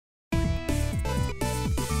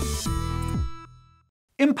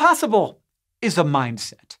Impossible is a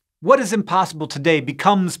mindset. What is impossible today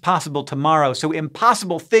becomes possible tomorrow, so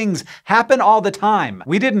impossible things happen all the time.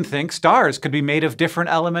 We didn't think stars could be made of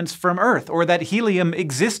different elements from Earth, or that helium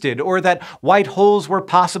existed, or that white holes were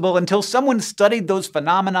possible until someone studied those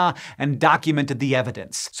phenomena and documented the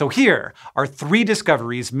evidence. So here are 3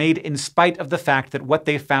 discoveries made in spite of the fact that what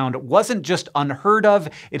they found wasn't just unheard of,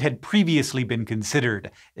 it had previously been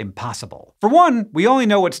considered impossible. For one, we only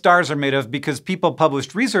know what stars are made of because people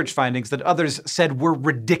published research findings that others said were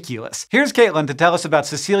ridiculous. Here's Caitlin to tell us about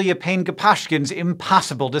Cecilia Payne-Gaposchkin's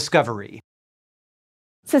impossible discovery.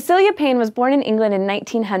 Cecilia Payne was born in England in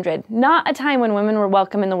 1900, not a time when women were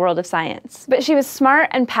welcome in the world of science. But she was smart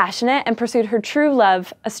and passionate and pursued her true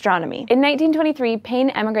love, astronomy. In 1923,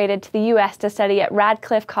 Payne emigrated to the US to study at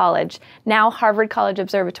Radcliffe College, now Harvard College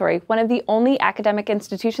Observatory, one of the only academic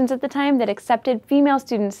institutions at the time that accepted female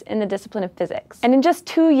students in the discipline of physics. And in just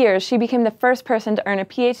 2 years, she became the first person to earn a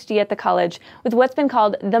PhD at the college with what's been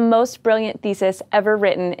called the most brilliant thesis ever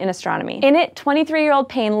written in astronomy. In it, 23-year-old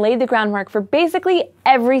Payne laid the groundwork for basically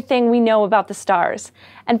everything we know about the stars.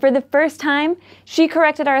 And for the first time, she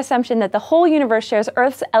corrected our assumption that the whole universe shares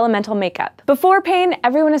Earth's elemental makeup. Before Payne,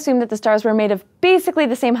 everyone assumed that the stars were made of basically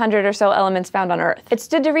the same 100 or so elements found on Earth. It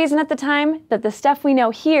stood to reason at the time that the stuff we know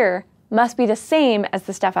here must be the same as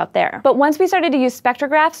the stuff out there. But once we started to use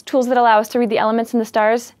spectrographs, tools that allow us to read the elements in the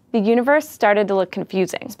stars, the universe started to look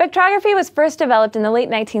confusing. Spectrography was first developed in the late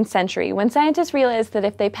 19th century when scientists realized that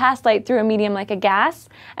if they passed light through a medium like a gas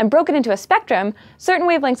and broke it into a spectrum, certain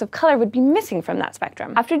wavelengths of color would be missing from that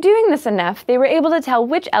spectrum. After doing this enough, they were able to tell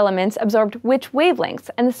which elements absorbed which wavelengths,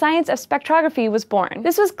 and the science of spectrography was born.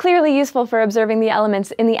 This was clearly useful for observing the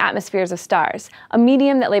elements in the atmospheres of stars, a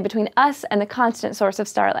medium that lay between us and the constant source of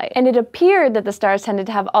starlight. And it appeared that the stars tended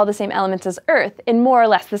to have all the same elements as Earth in more or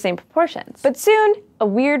less the same proportions. But soon, a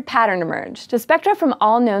weird pattern emerged. The spectra from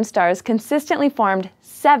all known stars consistently formed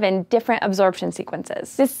 7 different absorption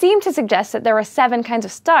sequences. This seemed to suggest that there were 7 kinds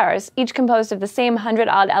of stars, each composed of the same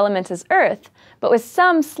 100-odd elements as Earth, but with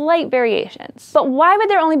some slight variations. But why would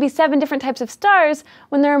there only be 7 different types of stars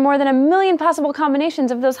when there are more than 1 million possible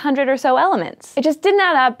combinations of those 100 or so elements? It just didn't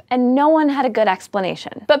add up, and no one had a good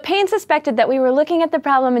explanation. But Payne suspected that we were looking at the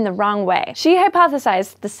problem in the wrong way. She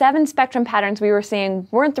hypothesized the 7 spectrum patterns we were seeing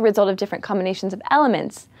weren't the result of different combinations of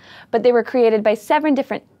elements, but they were created by 7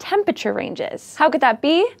 different temperature ranges. How could that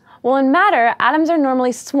be? Well, in matter, atoms are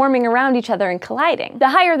normally swarming around each other and colliding. The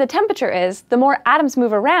higher the temperature is, the more atoms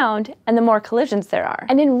move around and the more collisions there are.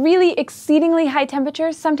 And in really exceedingly high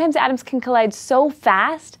temperatures, sometimes atoms can collide so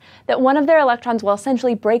fast that one of their electrons will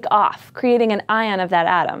essentially break off, creating an ion of that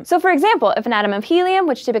atom. So for example, if an atom of helium,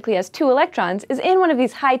 which typically has 2 electrons, is in one of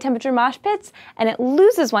these high temperature mosh pits and it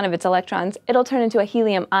loses one of its electrons, it'll turn into a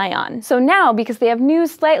helium ion. So now, because they have new,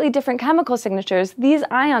 slightly different chemical signatures, these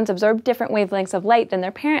ions absorb different wavelengths of light than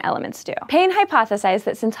their parent elements do. Payne hypothesized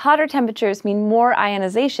that since hotter temperatures mean more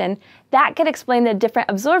ionization, that could explain the different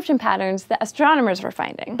absorption patterns that astronomers were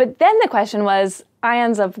finding. But then the question was,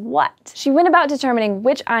 ions of what? She went about determining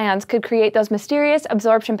which ions could create those mysterious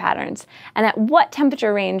absorption patterns, and at what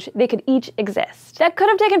temperature range they could each exist. That could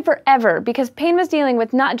have taken forever, because Payne was dealing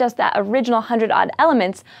with not just that original 100-odd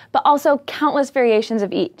elements, but also countless variations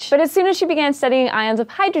of each. But as soon as she began studying ions of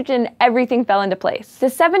hydrogen, everything fell into place. The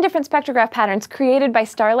 7 different spectrograph patterns created by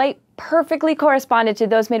starlight perfectly corresponded to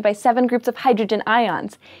those made by 7 groups of hydrogen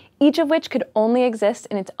ions, each of which could only exist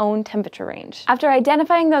in its own temperature range. After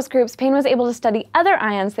identifying those groups, Payne was able to study other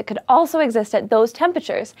ions that could also exist at those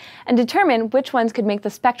temperatures and determine which ones could make the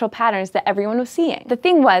spectral patterns that everyone was seeing. The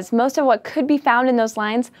thing was, most of what could be found in those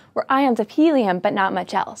lines were ions of helium, but not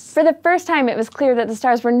much else. For the first time, it was clear that the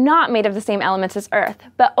stars were not made of the same elements as Earth,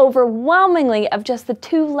 but overwhelmingly of just the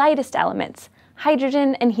 2 lightest elements,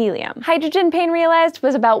 hydrogen and helium. Hydrogen, Payne realized,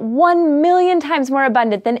 was about 1 million times more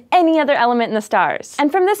abundant than any other element in the stars.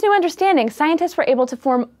 And from this new understanding, scientists were able to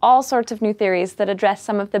form all sorts of new theories that address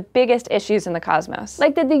some of the biggest issues in the cosmos.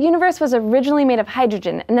 Like that the universe was originally made of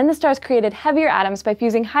hydrogen, and then the stars created heavier atoms by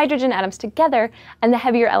fusing hydrogen atoms together and the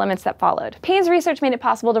heavier elements that followed. Payne's research made it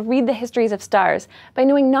possible to read the histories of stars by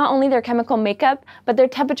knowing not only their chemical makeup, but their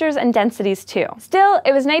temperatures and densities too. Still,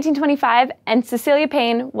 it was 1925, and Cecilia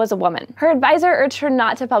Payne was a woman. Her advisor urged her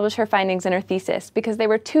not to publish her findings in her thesis because they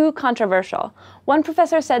were too controversial. one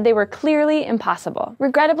professor said they were clearly impossible.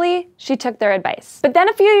 Regrettably, she took their advice. But then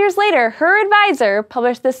a few years later, her advisor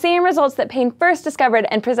published the same results that Payne first discovered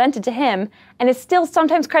and presented to him, and is still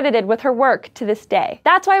sometimes credited with her work to this day.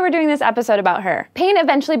 That's why we're doing this episode about her. Payne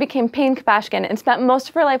eventually became Payne-Gaposchkin and spent most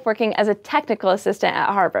of her life working as a technical assistant at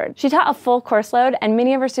Harvard. She taught a full course load, and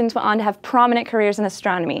many of her students went on to have prominent careers in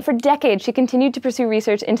astronomy. For decades, she continued to pursue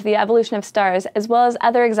research into the evolution of stars, as well as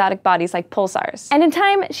other exotic bodies like pulsars. And in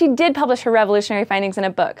time, she did publish her revolutionary findings in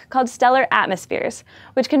a book called Stellar Atmospheres,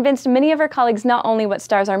 which convinced many of her colleagues not only what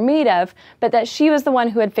stars are made of, but that she was the one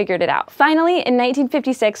who had figured it out. Finally, in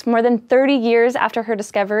 1956, more than 30 years after her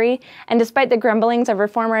discovery, and despite the grumblings of her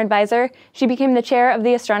former advisor, she became the chair of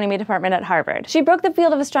the astronomy department at Harvard. She broke the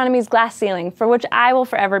field of astronomy's glass ceiling, for which I will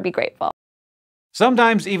forever be grateful.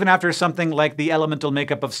 Sometimes, even after something like the elemental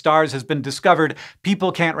makeup of stars has been discovered,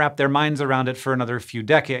 people can't wrap their minds around it for another few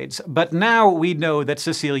decades. But now we know that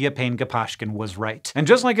Cecilia Payne-Gaposchkin was right. And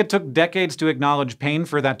just like it took decades to acknowledge Payne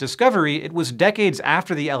for that discovery, it was decades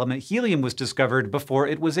after the element helium was discovered before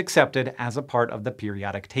it was accepted as a part of the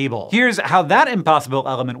periodic table. Here's how that impossible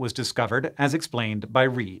element was discovered, as explained by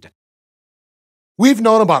Reid. We've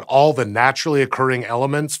known about all the naturally occurring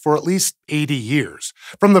elements for at least 80 years,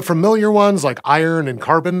 from the familiar ones like iron and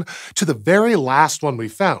carbon to the very last one we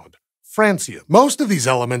found, francium. Most of these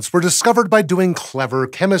elements were discovered by doing clever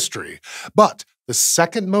chemistry, but the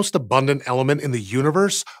second most abundant element in the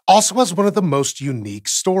universe also has one of the most unique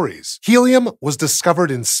stories. Helium was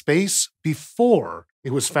discovered in space before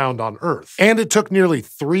it was found on Earth, and it took nearly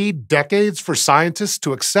 3 decades for scientists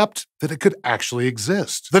to accept that it could actually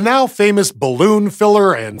exist. The now famous balloon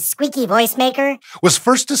filler and squeaky voice maker was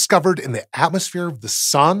first discovered in the atmosphere of the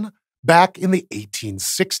Sun back in the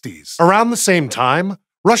 1860s. Around the same time,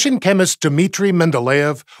 Russian chemist Dmitry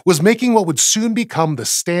Mendeleev was making what would soon become the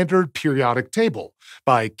standard periodic table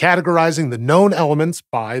by categorizing the known elements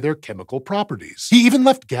by their chemical properties. He even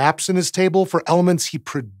left gaps in his table for elements he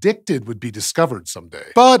predicted would be discovered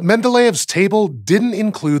someday. But Mendeleev's table didn't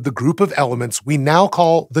include the group of elements we now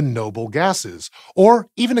call the noble gases, or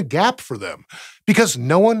even a gap for them, because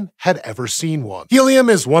no one had ever seen one. Helium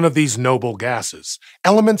is one of these noble gases,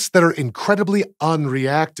 elements that are incredibly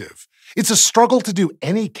unreactive. It's a struggle to do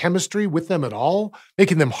any chemistry with them at all,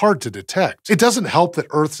 making them hard to detect. It doesn't help that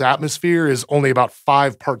Earth's atmosphere is only about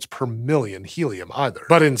 5 parts per million helium either.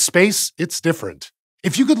 But in space, it's different.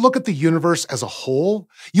 If you could look at the universe as a whole,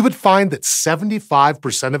 you would find that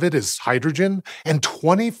 75% of it is hydrogen and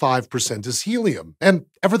 25% is helium, and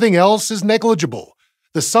everything else is negligible.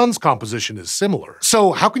 The sun's composition is similar.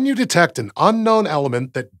 So how can you detect an unknown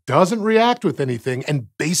element that doesn't react with anything and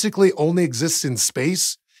basically only exists in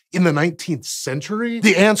space in the 19th century?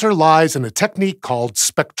 The answer lies in a technique called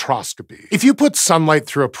spectroscopy. If you put sunlight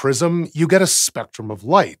through a prism, you get a spectrum of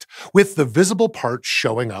light, with the visible part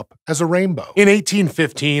showing up as a rainbow. In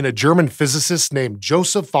 1815, a German physicist named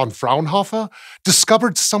Joseph von Fraunhofer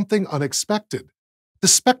discovered something unexpected. The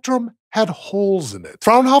spectrum had holes in it.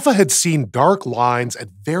 Fraunhofer had seen dark lines at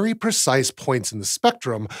very precise points in the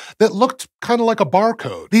spectrum that looked kind of like a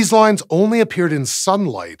barcode. These lines only appeared in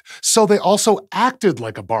sunlight, so they also acted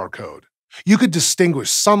like a barcode. You could distinguish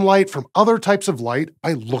sunlight from other types of light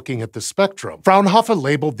by looking at the spectrum. Fraunhofer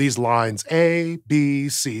labeled these lines A, B,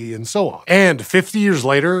 C, and so on. And 50 years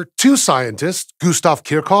later, 2 scientists, Gustav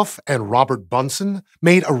Kirchhoff and Robert Bunsen,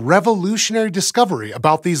 made a revolutionary discovery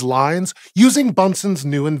about these lines using Bunsen's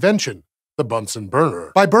new invention, the Bunsen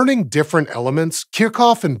burner. By burning different elements,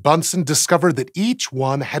 Kirchhoff and Bunsen discovered that each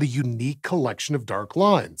one had a unique collection of dark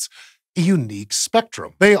lines, a unique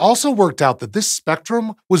spectrum. They also worked out that this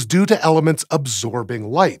spectrum was due to elements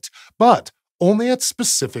absorbing light, but only at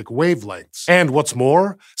specific wavelengths. And what's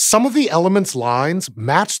more, some of the elements' lines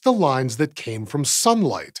matched the lines that came from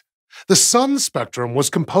sunlight. The sun's spectrum was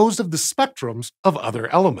composed of the spectrums of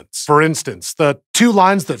other elements. For instance, the 2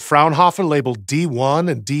 lines that Fraunhofer labeled D1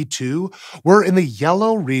 and D2 were in the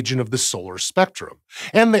yellow region of the solar spectrum,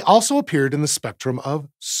 and they also appeared in the spectrum of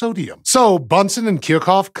sodium. So Bunsen and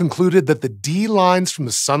Kirchhoff concluded that the D lines from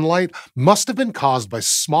the sunlight must have been caused by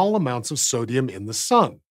small amounts of sodium in the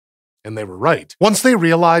sun. And they were right. Once they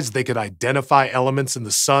realized they could identify elements in the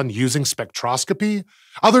sun using spectroscopy,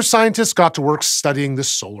 other scientists got to work studying the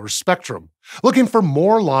solar spectrum, looking for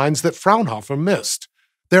more lines that Fraunhofer missed.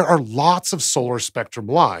 There are lots of solar spectrum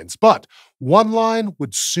lines, but one line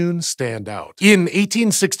would soon stand out. In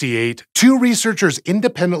 1868, 2 researchers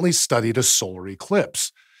independently studied a solar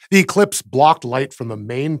eclipse. The eclipse blocked light from the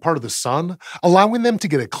main part of the sun, allowing them to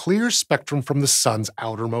get a clear spectrum from the sun's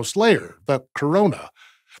outermost layer, the corona.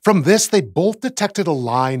 From this, they both detected a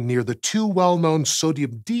line near the 2 well-known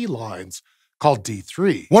sodium D lines called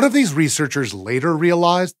D3. One of these researchers later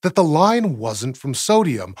realized that the line wasn't from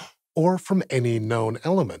sodium or from any known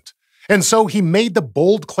element. And so he made the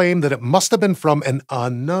bold claim that it must have been from an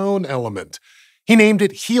unknown element. He named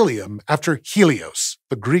it helium after Helios,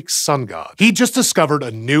 the Greek sun god. He just discovered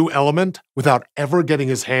a new element without ever getting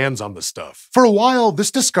his hands on the stuff. For a while,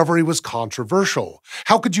 this discovery was controversial.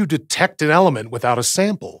 How could you detect an element without a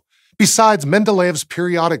sample? Besides, Mendeleev's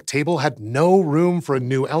periodic table had no room for a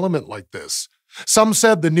new element like this. Some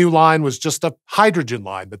said the new line was just a hydrogen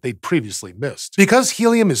line that they'd previously missed. Because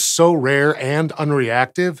helium is so rare and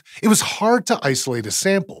unreactive, it was hard to isolate a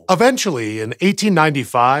sample. Eventually, in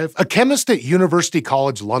 1895, a chemist at University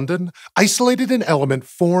College London isolated an element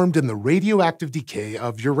formed in the radioactive decay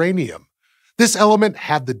of uranium. This element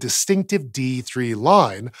had the distinctive D3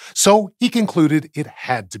 line, so he concluded it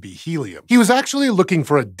had to be helium. He was actually looking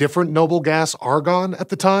for a different noble gas, argon, at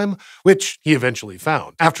the time, which he eventually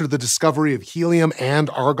found. After the discovery of helium and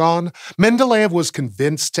argon, Mendeleev was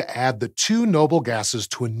convinced to add the two noble gases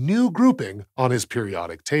to a new grouping on his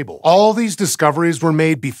periodic table. All these discoveries were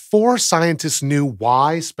made before scientists knew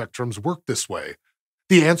why spectrums worked this way.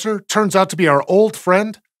 The answer turns out to be our old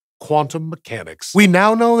friend, quantum mechanics. We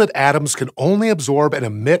now know that atoms can only absorb and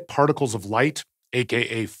emit particles of light,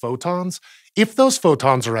 aka photons, if those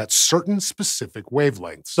photons are at certain specific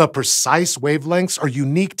wavelengths. The precise wavelengths are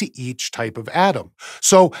unique to each type of atom,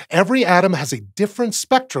 so every atom has a different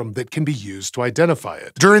spectrum that can be used to identify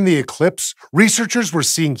it. During the eclipse, researchers were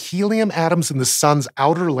seeing helium atoms in the sun's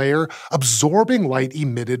outer layer absorbing light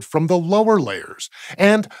emitted from the lower layers,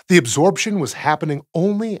 and the absorption was happening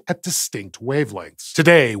only at distinct wavelengths.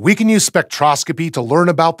 Today, we can use spectroscopy to learn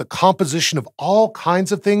about the composition of all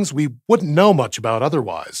kinds of things we wouldn't know much about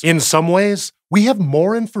otherwise. In some ways, we have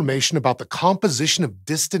more information about the composition of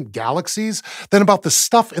distant galaxies than about the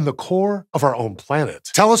stuff in the core of our own planet.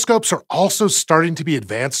 Telescopes are also starting to be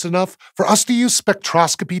advanced enough for us to use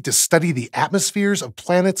spectroscopy to study the atmospheres of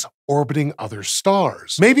planets orbiting other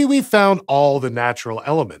stars. Maybe we've found all the natural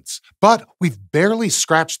elements, but we've barely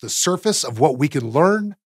scratched the surface of what we can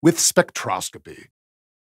learn with spectroscopy.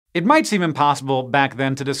 It might seem impossible back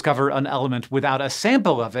then to discover an element without a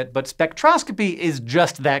sample of it, but spectroscopy is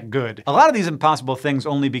just that good. A lot of these impossible things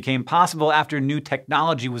only became possible after new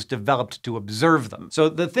technology was developed to observe them. So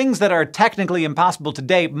the things that are technically impossible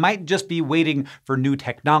today might just be waiting for new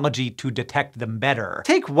technology to detect them better.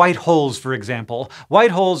 Take white holes, for example.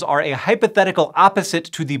 White holes are a hypothetical opposite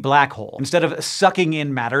to the black hole. Instead of sucking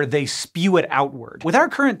in matter, they spew it outward. With our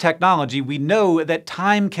current technology, we know that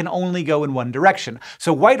time can only go in one direction,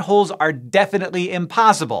 so white holes are definitely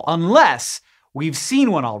impossible, unless we've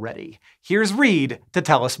seen one already. Here's Reid to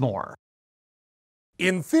tell us more.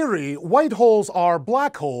 In theory, white holes are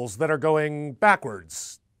black holes that are going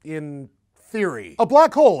backwards. In theory. A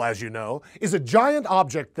black hole, as you know, is a giant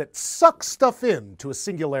object that sucks stuff in to a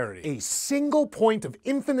singularity, a single point of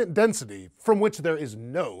infinite density from which there is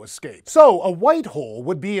no escape. So, a white hole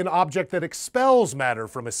would be an object that expels matter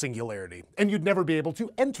from a singularity, and you'd never be able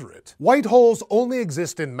to enter it. White holes only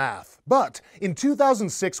exist in math, but in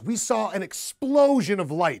 2006 we saw an explosion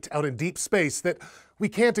of light out in deep space that we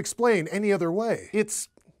can't explain any other way. It's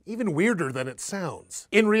even weirder than it sounds.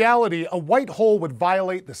 In reality, a white hole would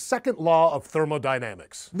violate the second law of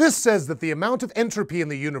thermodynamics. This says that the amount of entropy in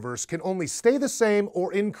the universe can only stay the same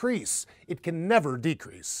or increase. It can never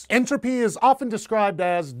decrease. Entropy is often described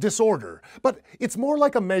as disorder, but it's more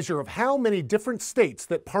like a measure of how many different states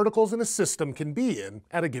that particles in a system can be in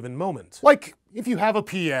at a given moment. Like, if you have a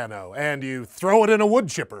piano and you throw it in a wood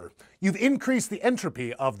chipper, you've increased the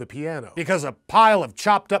entropy of the piano. Because a pile of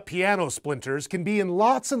chopped up piano splinters can be in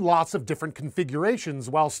lots and lots of different configurations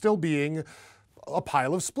while still being a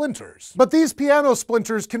pile of splinters. But these piano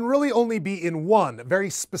splinters can really only be in one very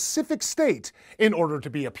specific state in order to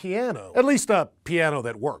be a piano. At least a piano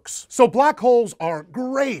that works. So black holes are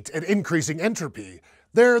great at increasing entropy.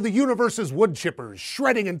 They're the universe's wood chippers,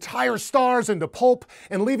 shredding entire stars into pulp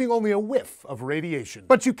and leaving only a whiff of radiation.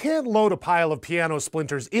 But you can't load a pile of piano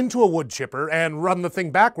splinters into a wood chipper and run the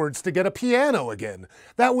thing backwards to get a piano again.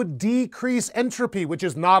 That would decrease entropy, which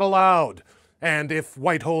is not allowed. And if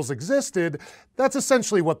white holes existed, that's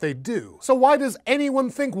essentially what they do. So why does anyone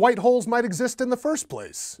think white holes might exist in the first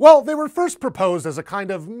place? Well, they were first proposed as a kind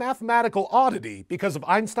of mathematical oddity because of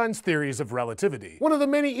Einstein's theories of relativity. One of the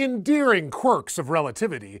many endearing quirks of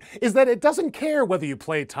relativity is that it doesn't care whether you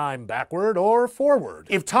play time backward or forward.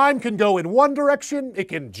 If time can go in one direction, it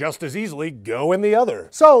can just as easily go in the other.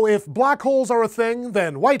 So if black holes are a thing,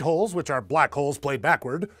 then white holes, which are black holes played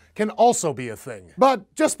backward, can also be a thing.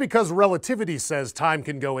 But just because relativity relativity says time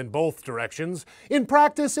can go in both directions, in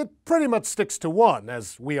practice it pretty much sticks to one,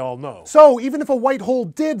 as we all know. So even if a white hole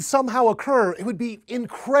did somehow occur, it would be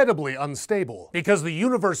incredibly unstable, because the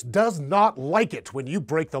universe does not like it when you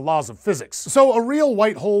break the laws of physics. So a real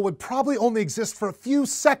white hole would probably only exist for a few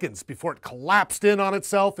seconds before it collapsed in on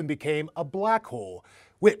itself and became a black hole.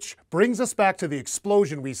 Which brings us back to the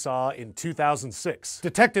explosion we saw in 2006.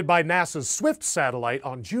 Detected by NASA's SWIFT satellite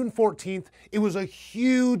on June 14th, it was a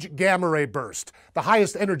huge gamma-ray burst, the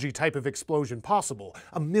highest energy type of explosion possible,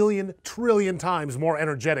 1,000,000 trillion times more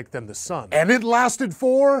energetic than the sun. And it lasted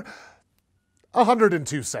for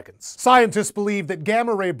 102 seconds. Scientists believe that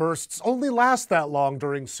gamma-ray bursts only last that long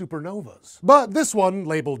during supernovas. But this one,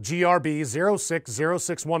 labeled GRB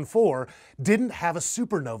 060614, didn't have a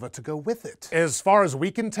supernova to go with it. As far as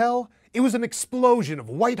we can tell, it was an explosion of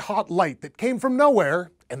white-hot light that came from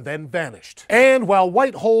nowhere and then vanished. And while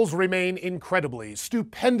white holes remain incredibly,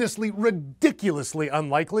 stupendously, ridiculously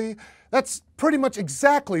unlikely, that's pretty much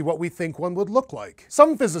exactly what we think one would look like.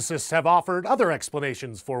 Some physicists have offered other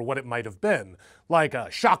explanations for what it might have been, like a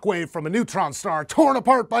shockwave from a neutron star torn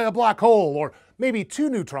apart by a black hole, or maybe two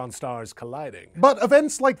neutron stars colliding. But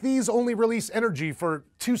events like these only release energy for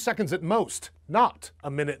 2 seconds at most, not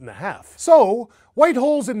a minute and a half. So, white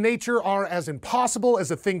holes in nature are as impossible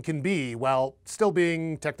as a thing can be, while still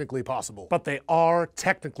being technically possible. But they are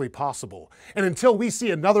technically possible. And until we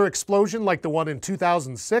see another explosion like the one in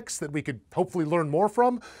 2006 that we could hopefully learn more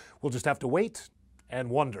from, we'll just have to wait and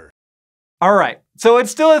wonder. All right, so it's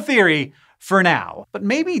still a theory for now, but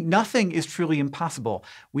maybe nothing is truly impossible.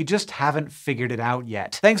 We just haven't figured it out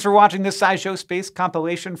yet. Thanks for watching this SciShow Space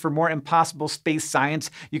compilation. For more impossible space science,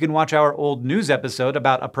 you can watch our old news episode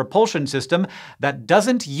about a propulsion system that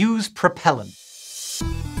doesn't use propellant.